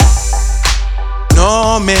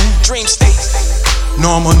N.O.R.M. Dream state.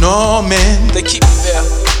 Normal N.O.R.M. They keep you there.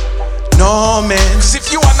 N.O.R.M. Cause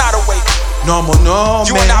if you are not awake, Normal N.O.R.M.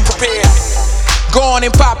 you are not prepared. Go on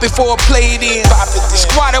and pop it for a play it in.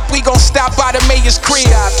 Squad up, we gon' stop by the mayor's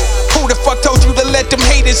crib. Who the fuck told you to let them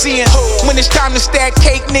haters in? When it's time to stack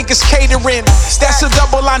cake, niggas catering. That's a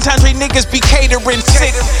double entendre, niggas be catering.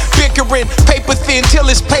 Sick, bickering, paper thin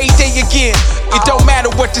till it's payday again. It don't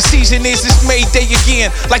matter what the season is, it's Mayday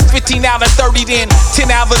again. Like 15 out of 30 then,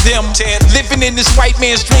 10 out of them. Living in this white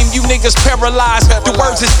man's dream, you niggas paralyzed. The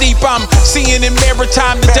words is deep, I'm seeing in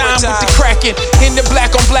maritime. The dime with the cracking. In the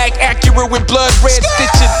black on black, accurate with blood red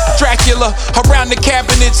stitching. Dracula around the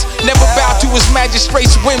cabinets, never bow to his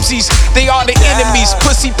magistrate's whimsies. They are the enemies.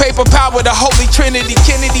 Pussy, paper, power, the holy trinity.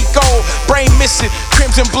 Kennedy gold, brain missing,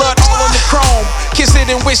 crimson blood all on the chrome. Kiss it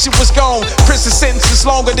and wish it was gone. Prison sentences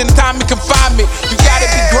longer than time in confinement. You gotta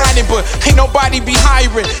be grinding, but ain't nobody be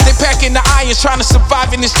hiring. They packing the irons, trying to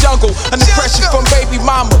survive in this jungle. Under pressure from baby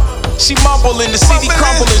mama. She mumbling, the city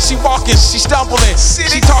crumbling. She walking, she stumbling.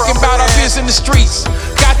 She talking about our biz in the streets.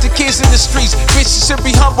 Got the kids in the streets. Bitches should be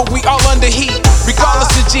humble, we all under heat. Regardless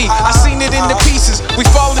of G, I seen it in the pieces. We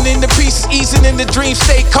falling into pieces, easing in the dream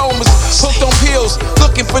state comas. Hooked on pills,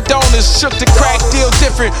 looking for donors. Shook the crack deal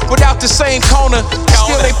different, without the same corner.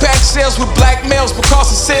 Still they pack sales with black males because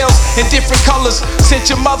of sales in different colors. Sent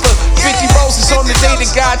your mother 50 roses on the day that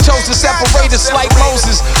God chose to separate us like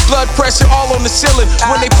Moses. Blood pressure all on the ceiling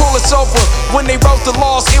when they pull us over. When they wrote the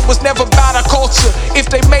laws, it was never about our culture. If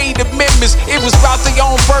they made amendments, it was about their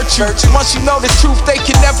own virtue. Once you know the truth, they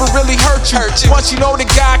can never really hurt you. Once you know that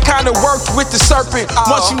God kinda worked with the serpent.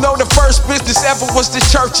 Once you know the first business ever was the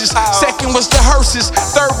churches. Second was the hearses.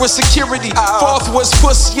 Third was security. Fourth was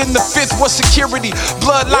pussy, and the fifth was security.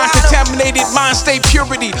 Bloodline contaminated, mind state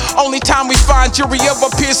purity. Only time we find jury of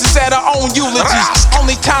our peers is at our own eulogies.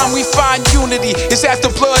 Only time we find unity is after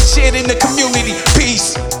bloodshed in the community.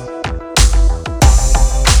 Peace.